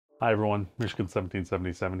Hi everyone,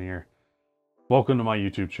 Michigan1777 here. Welcome to my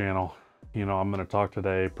YouTube channel. I'm going to talk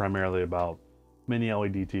today primarily about mini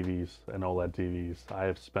LED TVs and OLED TVs. I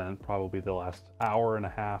have spent probably the last hour and a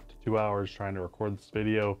half to 2 hours trying to record this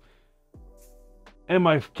video, and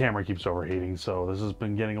my camera keeps overheating, so this has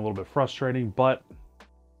been getting a little bit frustrating, but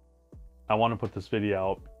I want to put this video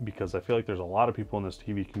out because I feel like there's a lot of people in this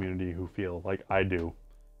TV community who feel like I do.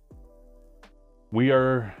 We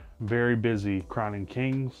are very busy crowning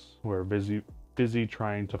kings. We're busy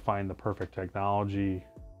trying to find the perfect technology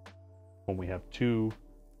when we have two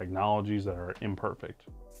technologies that are imperfect.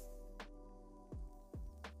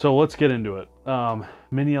 So let's get into it.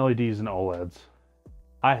 Mini LEDs and OLEDs.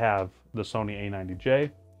 I have the Sony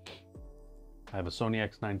A90J. I have a Sony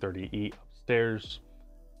X930E upstairs,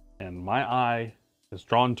 and my eye is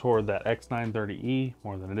drawn toward that X930E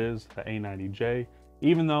more than it is the A90J,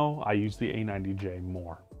 even though I use the A90J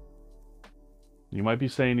more. You might be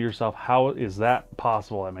saying to yourself, how is that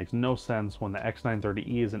possible? That makes no sense when the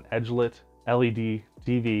X930E is an edge-lit LED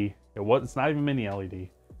TV. It's not even mini LED,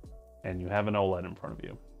 and you have an OLED in front of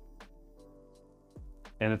you.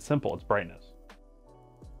 And it's simple, it's brightness.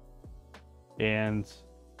 And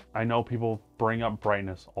I know people bring up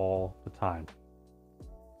brightness all the time,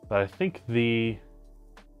 but I think the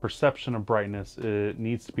perception of brightness, it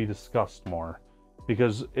needs to be discussed more,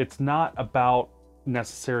 because it's not about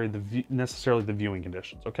necessarily the viewing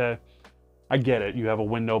conditions. Okay, I get it. You have a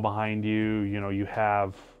window behind you, you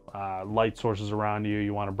have light sources around you,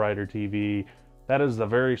 you want a brighter TV. That is a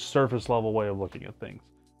very surface level way of looking at things.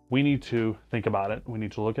 We need to think about it. We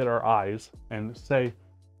need to look at our eyes and say,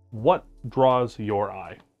 what draws your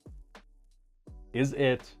eye? Is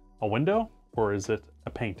it a window or is it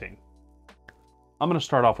a painting? I'm going to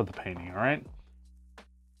start off with the painting. All right,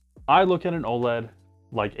 I look at an OLED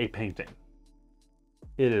like a painting.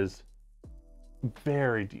 It is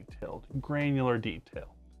very detailed, granular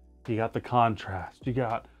detail. You got the contrast, you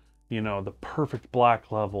got, the perfect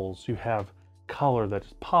black levels, you have color that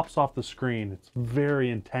just pops off the screen. It's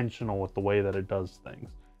very intentional with the way that it does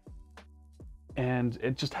things. And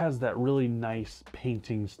it just has that really nice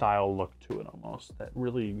painting style look to it almost, that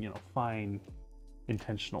really, fine,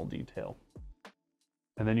 intentional detail.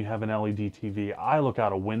 And then you have an LED TV. I look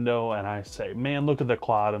out a window and I say, man, look at the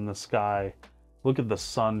cloud in the sky. Look at the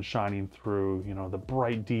sun shining through, the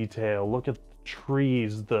bright detail. Look at the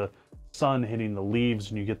trees, the sun hitting the leaves,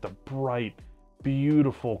 and you get the bright,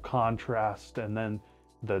 beautiful contrast, and then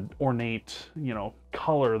the ornate,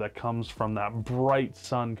 color that comes from that bright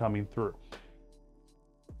sun coming through.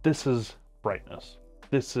 This is brightness.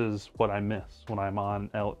 This is what I miss when I'm on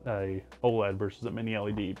a OLED versus a mini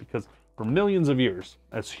LED, because for millions of years,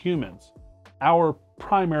 as humans, our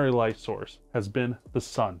primary light source has been the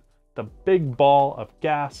sun. The big ball of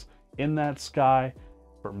gas in that sky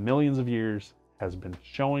for millions of years has been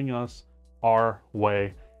showing us our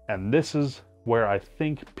way, and this is where I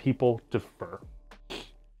think people differ.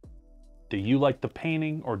 Do you like the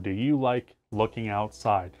painting or do you like looking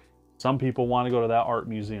outside? Some people want to go to that art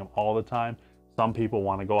museum all the time. Some people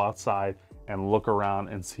want to go outside and look around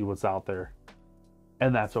and see what's out there,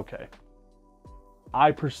 and that's okay.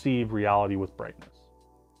 I perceive reality with brightness.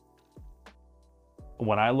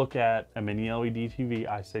 When I look at a mini LED TV,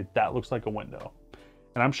 I say that looks like a window.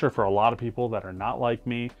 And I'm sure for a lot of people that are not like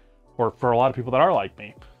me, or for a lot of people that are like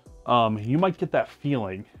me, you might get that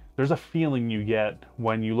feeling. There's a feeling you get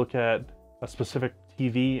when you look at a specific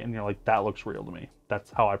TV and you're like, that looks real to me. That's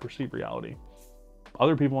how I perceive reality.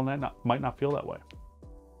 Other people might not feel that way.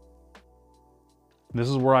 This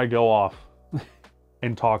is where I go off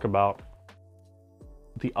and talk about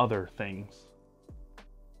the other things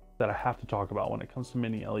that I have to talk about when it comes to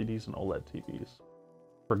mini LEDs and OLED TVs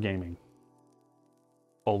for gaming.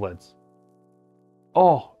 OLEDs.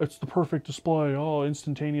 Oh, it's the perfect display. Oh,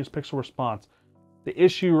 instantaneous pixel response. The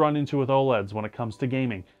issue you run into with OLEDs when it comes to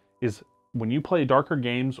gaming is when you play darker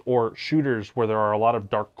games or shooters where there are a lot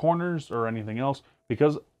of dark corners or anything else,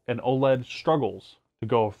 because an OLED struggles to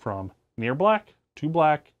go from near black to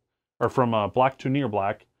black, or from black to near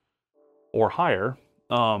black or higher,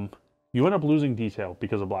 you end up losing detail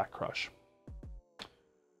because of black crush.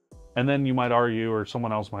 And then you might argue, or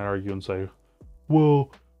someone else might argue and say,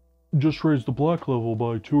 well, just raise the black level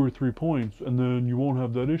by 2 or 3 points and then you won't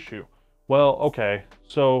have that issue. Well, okay,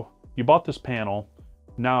 so you bought this panel.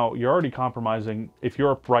 Now you're already compromising. If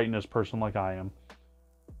you're a brightness person like I am,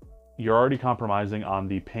 you're already compromising on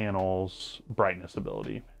the panel's brightness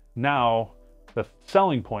ability. Now, the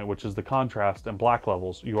selling point, which is the contrast and black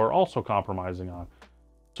levels, you are also compromising on.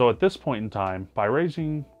 So at this point in time, by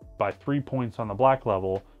raising by 3 points on the black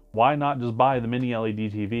level, why not just buy the mini LED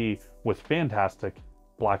TV with fantastic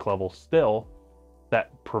black levels still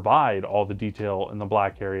that provide all the detail in the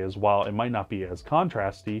black areas. While it might not be as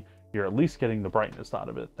contrasty, you're at least getting the brightness out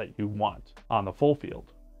of it that you want on the full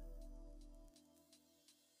field.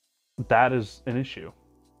 That is an issue.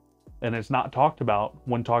 And it's not talked about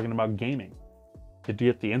when talking about gaming. You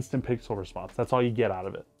get the instant pixel response. That's all you get out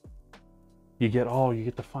of it. You get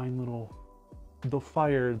the fine little, the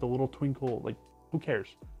fire, the little twinkle. Like, who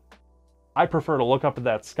cares? I prefer to look up at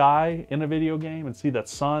that sky in a video game and see that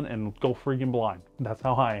sun and go freaking blind. That's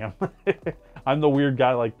how I am. I'm the weird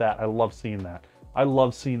guy like that. I love seeing that. I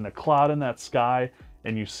love seeing the cloud in that sky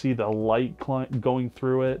and you see the light going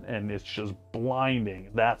through it and it's just blinding.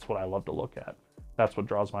 That's what I love to look at. That's what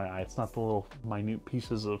draws my eye. It's not the little minute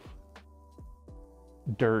pieces of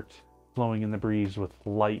dirt flowing in the breeze with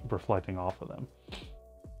light reflecting off of them.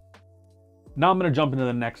 Now I'm going to jump into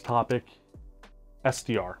the next topic,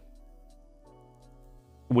 SDR.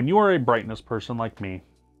 When you are a brightness person like me,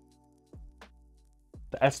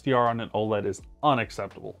 the SDR on an OLED is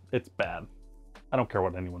unacceptable. It's bad. I don't care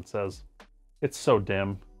what anyone says. It's so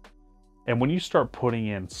dim. And when you start putting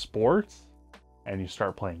in sports and you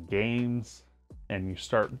start playing games and you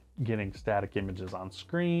start getting static images on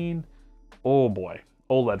screen, oh boy,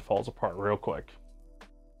 OLED falls apart real quick.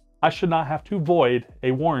 I should not have to void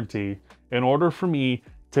a warranty in order for me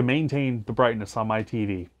to maintain the brightness on my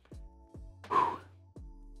TV.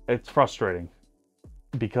 It's frustrating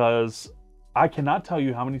because I cannot tell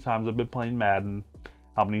you how many times I've been playing Madden,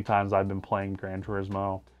 how many times I've been playing Gran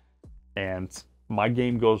Turismo, and my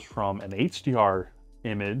game goes from an HDR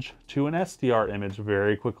image to an SDR image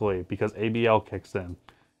very quickly because ABL kicks in.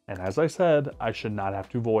 And as I said, I should not have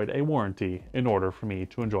to void a warranty in order for me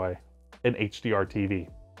to enjoy an HDR TV.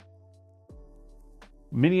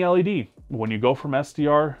 Mini LED. When you go from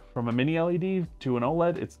SDR, from a mini LED to an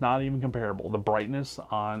OLED, it's not even comparable. The brightness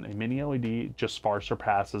on a mini LED just far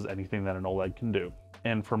surpasses anything that an OLED can do.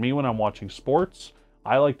 And for me, when I'm watching sports,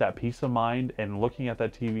 I like that peace of mind and looking at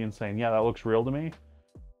that TV and saying, yeah, that looks real to me.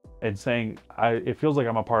 And saying, it feels like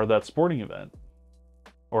I'm a part of that sporting event.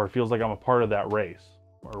 Or it feels like I'm a part of that race.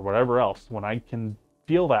 Or whatever else. When I can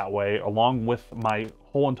feel that way, along with my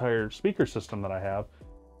whole entire speaker system that I have,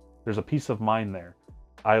 there's a peace of mind there.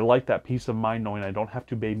 I like that peace of mind knowing I don't have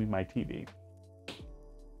to baby my TV.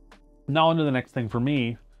 Now onto the next thing for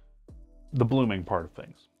me, the blooming part of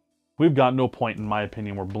things. We've gotten to a point, in my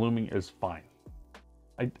opinion, where blooming is fine.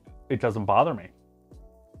 It doesn't bother me.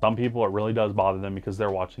 Some people, it really does bother them because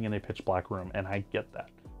they're watching in a pitch black room, and I get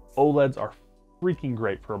that. OLEDs are freaking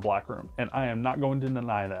great for a black room, and I am not going to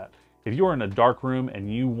deny that. If you are in a dark room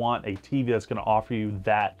and you want a TV that's going to offer you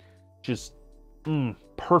that just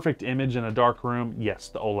perfect image in a dark room, yes,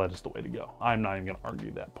 the OLED is the way to go. I'm not even going to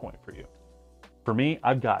argue that point for you. For me,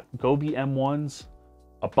 I've got Gobi M1s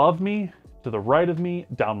above me, to the right of me,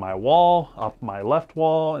 down my wall, up my left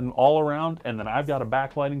wall, and all around. And then I've got a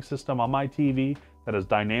backlighting system on my TV that is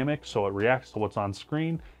dynamic, so it reacts to what's on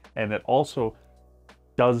screen. And it also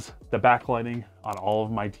does the backlighting on all of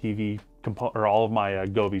my TV or all of my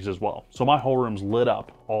Gobis as well. So my whole room's lit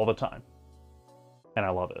up all the time. And I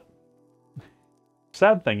love it.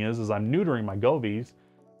 Sad thing is I'm neutering my Gobis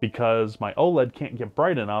because my OLED can't get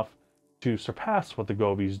bright enough to surpass what the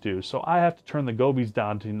Gobis do. So I have to turn the Gobis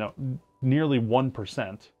down to nearly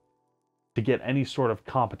 1% to get any sort of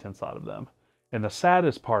competence out of them. And the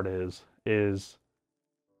saddest part is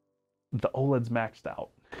the OLED's maxed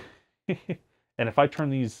out. And if I turn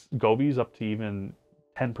these Gobis up to even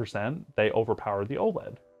 10%, they overpower the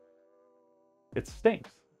OLED. It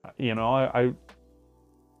stinks. You know,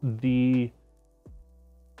 the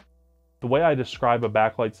way I describe a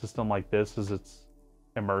backlight system like this is it's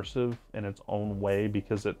immersive in its own way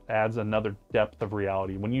because it adds another depth of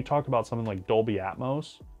reality. When you talk about something like Dolby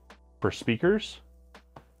Atmos for speakers,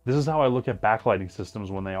 this is how I look at backlighting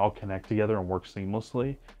systems when they all connect together and work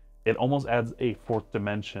seamlessly. It almost adds a fourth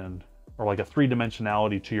dimension or like a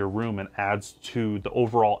three-dimensionality to your room and adds to the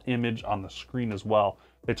overall image on the screen as well.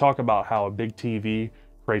 They talk about how a big TV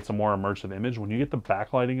creates a more immersive image. When you get the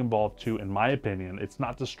backlighting involved too, in my opinion, it's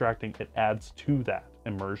not distracting, it adds to that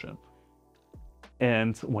immersion.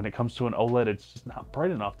 And when it comes to an OLED, it's just not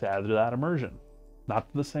bright enough to add to that immersion. Not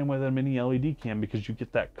the same way that a mini LED can, because you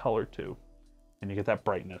get that color too, and you get that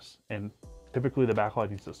brightness. And typically the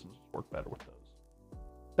backlighting systems work better with those.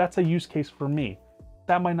 That's a use case for me.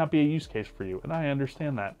 That might not be a use case for you, and I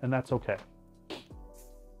understand that, and that's okay.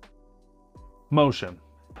 Motion.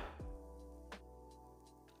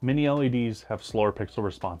 Mini LEDs have slower pixel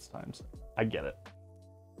response times. I get it.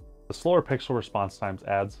 The slower pixel response times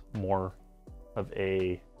adds more of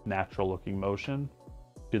a natural looking motion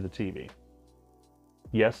to the TV.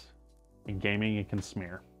 Yes, In gaming, it can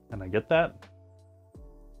smear. And I get that.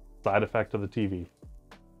 Side effect of the TV.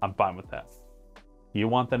 I'm fine with that. You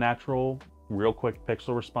want the natural, real quick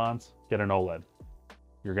pixel response, get an OLED.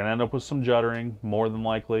 You're going to end up with some juddering, more than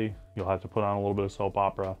likely. You'll have to put on a little bit of soap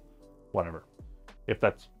opera, whatever. If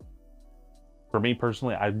that's, for me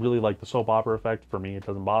personally, I really like the soap opera effect. For me, it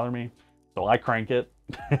doesn't bother me. So I crank it.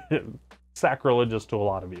 Sacrilegious to a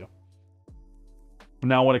lot of you.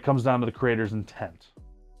 Now, when it comes down to the creator's intent,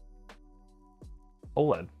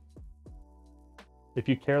 OLED. If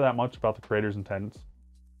you care that much about the creator's intent,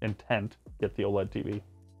 get the OLED TV.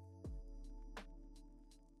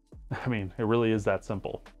 I mean, it really is that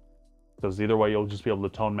simple. Because either way, you'll just be able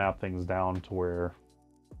to tone map things down to where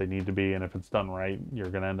they need to be, and if it's done right, you're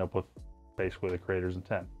going to end up with basically the creator's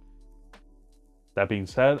intent. That being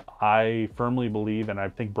said, I firmly believe, and I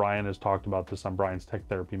think Brian has talked about this on Brian's Tech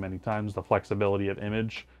Therapy many times, the flexibility of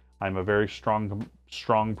image. I'm a very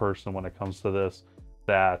strong person when it comes to this,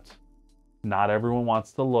 that not everyone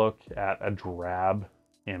wants to look at a drab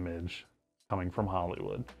image coming from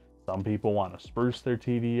Hollywood. Some people want to spruce their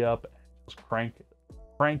TV up, just crank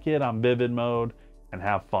it on vivid mode and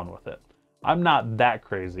have fun with it. I'm not that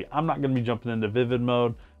crazy. I'm not going to be jumping into vivid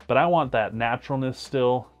mode, but I want that naturalness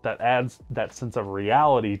still that adds that sense of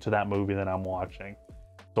reality to that movie that I'm watching.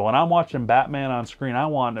 So when I'm watching Batman on screen, I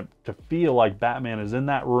want it to feel like Batman is in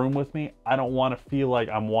that room with me. I don't want to feel like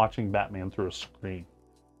I'm watching Batman through a screen.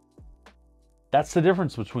 That's the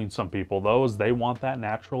difference between some people, though, is they want that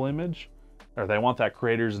natural image, or they want that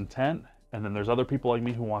creator's intent, and then there's other people like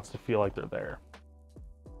me who wants to feel like they're there.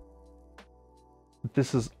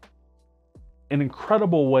 This is an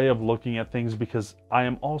incredible way of looking at things because I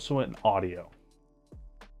am also in audio.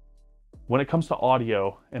 When it comes to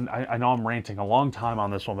audio, and I know I'm ranting a long time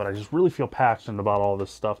on this one, but I just really feel passionate about all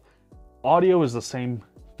this stuff. Audio is the same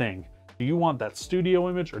thing. Do you want that studio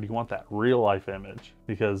image or do you want that real life image?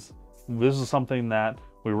 Because this is something that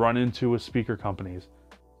we run into with speaker companies.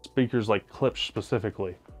 Speakers like Klipsch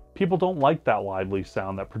specifically. People don't like that lively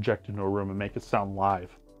sound that project into a room and make it sound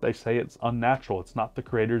live. They say it's unnatural. It's not the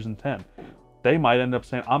creator's intent. They might end up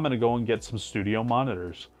saying, I'm going to go and get some studio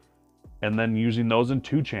monitors and then using those in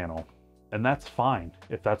 2-channel. And that's fine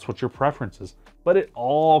if that's what your preference is. But it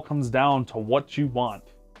all comes down to what you want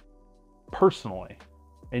personally.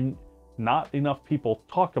 And not enough people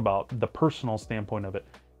talk about the personal standpoint of it.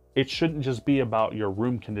 It shouldn't just be about your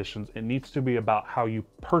room conditions. It needs to be about how you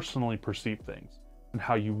personally perceive things and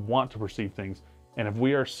how you want to perceive things. And if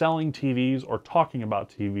we are selling TVs or talking about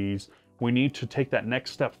TVs, we need to take that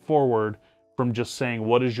next step forward from just saying,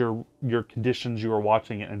 what is your conditions you are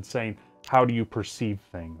watching it, and saying, how do you perceive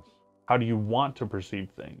things? How do you want to perceive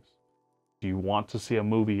things? Do you want to see a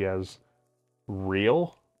movie as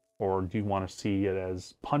real, or do you want to see it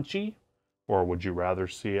as punchy? Or would you rather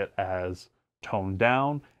see it as toned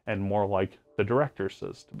down and more like the director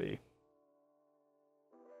says to be?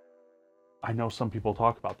 I know some people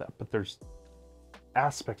talk about that, but there's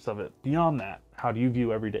aspects of it beyond that. How do you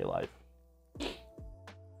view everyday life?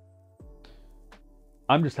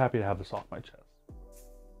 I'm just happy to have this off my chest.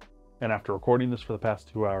 And after recording this for the past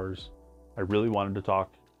 2 hours, I really wanted to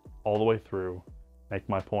talk all the way through, make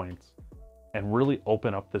my points, and really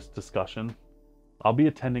open up this discussion. I'll be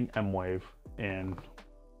attending MWave in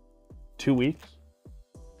 2 weeks.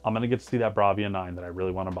 I'm going to get to see that Bravia 9 that I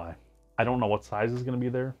really want to buy. I don't know what size is going to be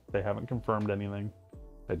there. They haven't confirmed anything.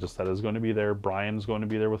 They just said it's going to be there. Brian's going to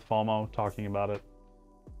be there with FOMO talking about it.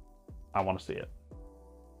 I want to see it.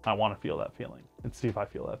 I want to feel that feeling and see if I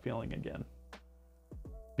feel that feeling again.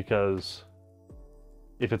 Because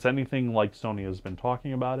if it's anything like Sony has been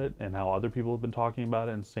talking about it and how other people have been talking about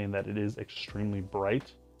it and saying that it is extremely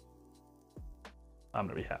bright, I'm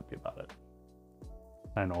going to be happy about it.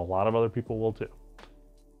 I know a lot of other people will too.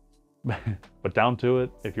 But down to it,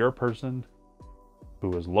 if you're a person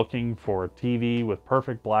who is looking for a TV with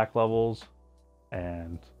perfect black levels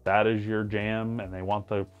and that is your jam and they want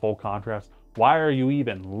the full contrast, why are you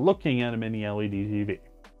even looking at a mini LED TV?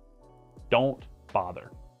 Don't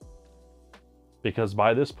bother. Because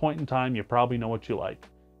by this point in time, you probably know what you like.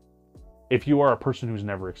 If you are a person who's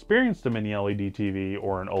never experienced a mini LED TV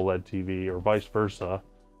or an OLED TV or vice versa,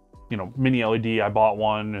 you know, mini LED, I bought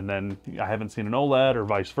one and then I haven't seen an OLED or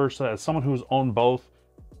vice versa. As someone who's owned both,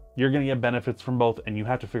 you're going to get benefits from both, and you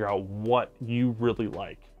have to figure out what you really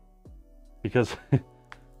like. Because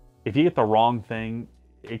if you get the wrong thing,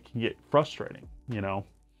 it can get frustrating, you know.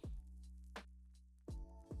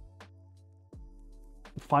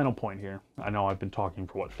 Final point here. I know I've been talking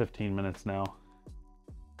for what, 15 minutes now.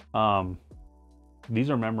 These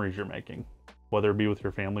are memories you're making, whether it be with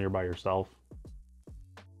your family or by yourself.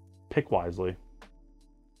 Pick wisely.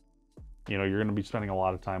 You know, you're going to be spending a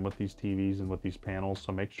lot of time with these TVs and with these panels,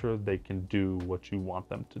 so make sure they can do what you want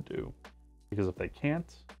them to do. Because if they can't,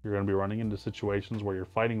 you're going to be running into situations where you're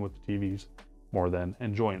fighting with the TVs more than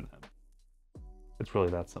enjoying them. It's really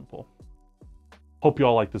that simple. Hope you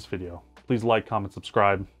all like this video. Please like, comment,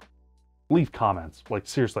 subscribe. Leave comments. Like,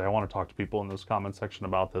 seriously, I want to talk to people in this comment section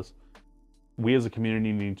about this. We as a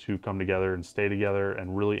community need to come together and stay together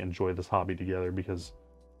and really enjoy this hobby together, because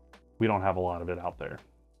we don't have a lot of it out there.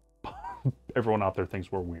 Everyone out there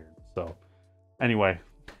thinks we're weird. So anyway,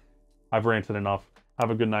 I've ranted enough.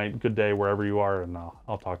 Have a good night, good day wherever you are, and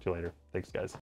I'll talk to you later. Thanks, guys.